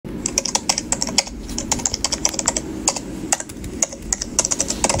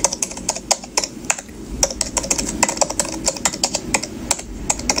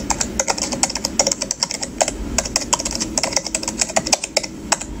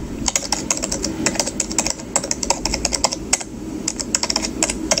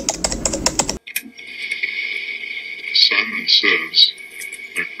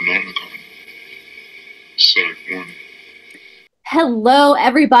Hello,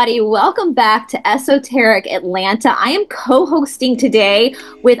 everybody. Welcome back to Esoteric Atlanta. I am co-hosting today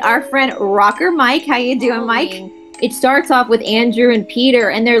with our friend Rocker Mike. How you doing, Mike? It starts off with Andrew and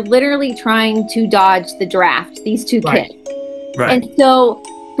Peter, and they're literally trying to dodge the draft, these two kids. Right. And so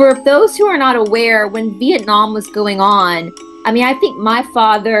for those who are not aware, when Vietnam was going on, I mean, I think my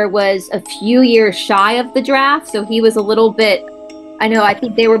father was a few years shy of the draft, so he was a little bit, I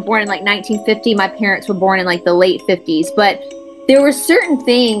think they were born in like 1950. My parents were born in like the late 50s, but there were certain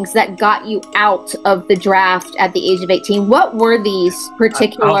things that got you out of the draft at the age of 18. What were these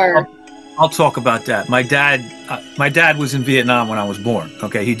particular? I'll talk about that. My dad was in Vietnam when I was born.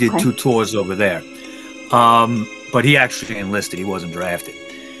 Okay, he did 2 tours over there, but he actually enlisted. He wasn't drafted.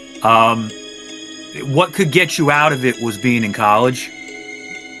 What could get you out of it was being in college,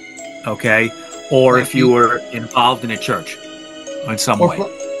 okay, or if you were involved in a church in some way.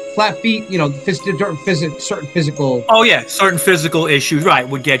 Flat feet, you know, certain physical. Oh yeah, certain physical issues, right,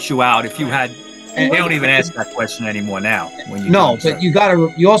 would get you out if you had. They don't even ask that question anymore now. When you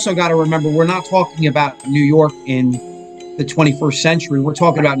but you also gotta remember, we're not talking about New York in the 21st century. We're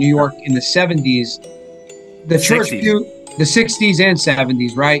talking about New York in the 70s, the church 60s. The 60s and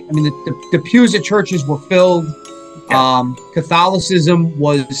 70s, right? I mean, the pews at churches were filled. Yeah. Catholicism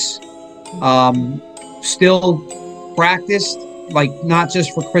was still practiced. Like not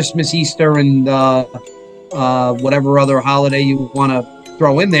just for Christmas, Easter, and whatever other holiday you want to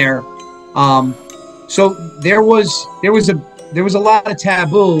throw in there. So there was a lot of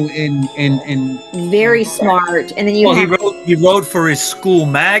taboo in very smart. And then he wrote for his school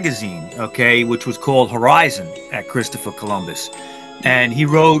magazine, okay, which was called Horizon at Christopher Columbus, and he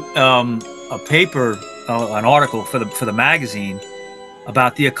wrote a paper, an article for the magazine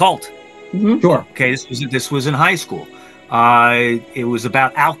about the occult. Mm-hmm. Sure. Okay, this was in high school. It was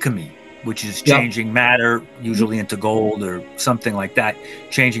about alchemy, which is changing matter, usually into gold or something like that,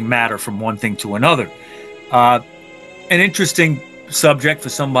 changing matter from one thing to another. An interesting subject for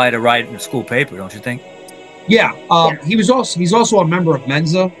somebody to write in a school paper, don't you think? Yeah. He's also a member of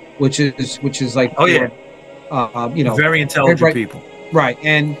Mensa, which is like very intelligent people. Right.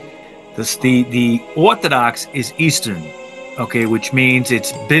 And the Orthodox is Eastern, okay, which means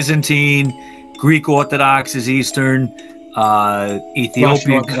it's Byzantine, Greek Orthodox is Eastern.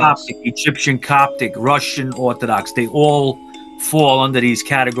 Ethiopian Coptic, Egyptian Coptic, Russian Orthodox, they all fall under these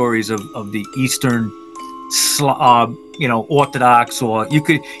categories of the Eastern, Orthodox, or you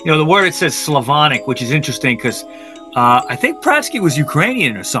could, the word it says Slavonic, which is interesting because I think Pratsky was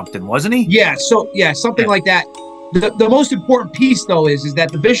Ukrainian or something, wasn't he? Yeah, something like that. The most important piece, though, is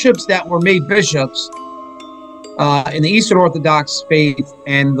that the bishops that were made bishops in the Eastern Orthodox faith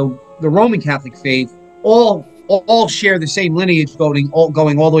and the Roman Catholic faith all share the same lineage, going all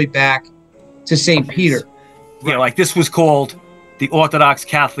the way back to St. Peter. Yeah, like this was called the Orthodox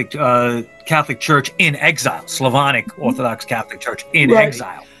Catholic Church in exile, Slavonic Orthodox Catholic Church in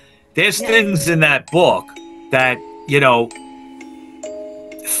exile. There's things in that book that,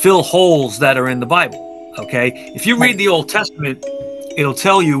 fill holes that are in the Bible, okay? If you read the Old Testament, it'll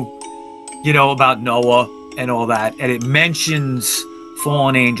tell you, about Noah and all that, and it mentions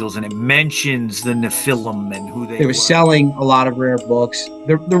fallen angels, and it mentions the Nephilim and who they were selling a lot of rare books.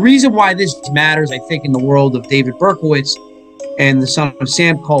 The reason why this matters, I think, in the world of David Berkowitz and the Son of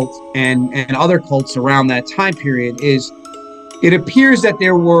Sam cult and other cults around that time period is it appears that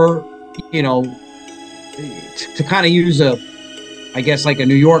there were, to kind of use I guess like a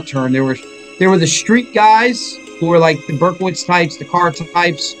New York term, there were the street guys who were like the Berkowitz types, the car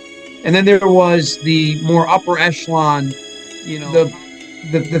types, and then there was the more upper echelon,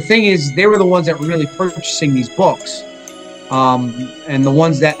 The thing is, they were the ones that were really purchasing these books, and the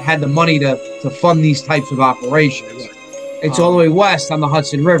ones that had the money to fund these types of operations. It's all the way west on the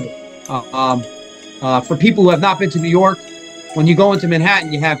Hudson River. For people who have not been to New York, when you go into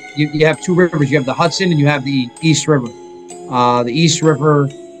Manhattan, you have 2 rivers. You have the Hudson and you have the East River. The East River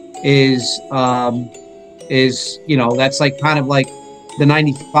is that's like kind of like the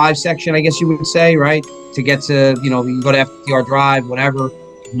 95 section, I guess you would say, right? To get to, you go to FDR Drive, whatever.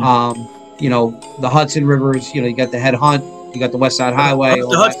 The Hudson Rivers, you got the Head Hunt, you got the West Side Highway.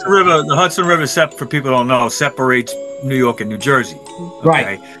 The Hudson River, for people who don't know, separates New York and New Jersey. Okay?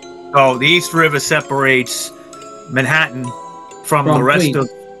 Right. So the East River separates Manhattan from the rest Queens. of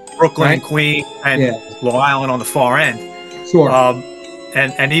Brooklyn, Queens, and Long Island on the far end. Sure.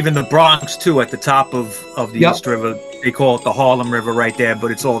 And even the Bronx too, at the top of the East River. They call it the Harlem River right there,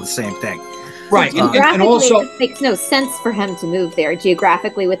 but it's all the same thing. Right. And also, it makes no sense for him to move there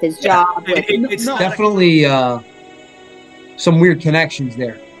geographically with his job. It's definitely some weird connections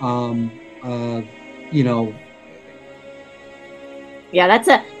there. Yeah,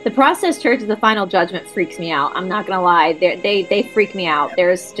 the process church is the final judgment freaks me out. I'm not gonna lie, they freak me out.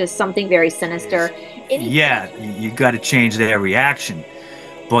 There's just something very sinister. Yeah, you got to change their reaction,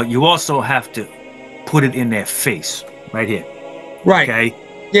 but you also have to put it in their face, right here. Right. Okay.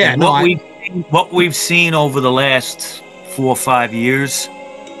 Yeah. And what we've seen over the last 4 or 5 years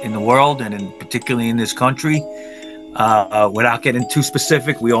in the world, and particularly in this country, without getting too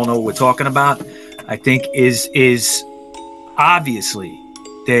specific, we all know what we're talking about. I think is obviously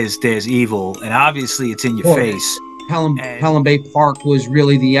there's evil, and obviously it's in your face. Pelham Bay Park was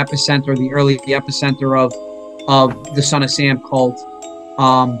really the epicenter, the early epicenter of the Son of Sam cult.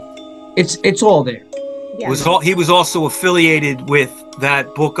 It's all there. Yeah. He was also affiliated with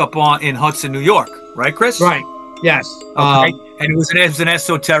that book up in Hudson, New York, right, Chris? Right. Yes. Okay. And it was an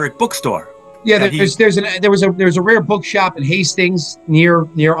esoteric bookstore. Yeah, there was a rare bookshop in Hastings near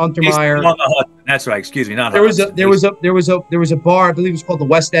Untermeyer. That's right. Excuse me. There was a bar, I believe it was called the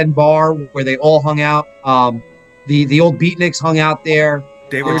West End Bar, where they all hung out. The old beatniks hung out there.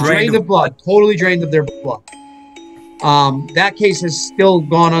 They were drained of blood, totally drained of their blood. That case has still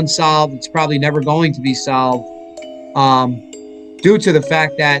gone unsolved. It's probably never going to be solved, due to the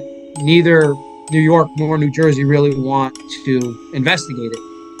fact that neither New York nor New Jersey really want to investigate it,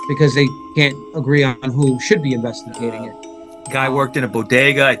 because they can't agree on who should be investigating it. Guy worked in a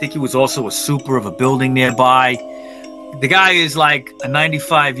bodega. I think he was also a super of a building nearby. The guy is like a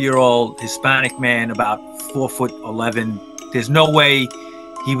 95-year-old Hispanic man, about 4'11". There's no way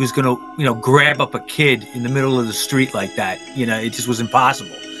he was going to, grab up a kid in the middle of the street like that. It just was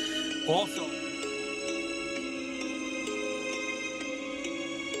impossible. Also,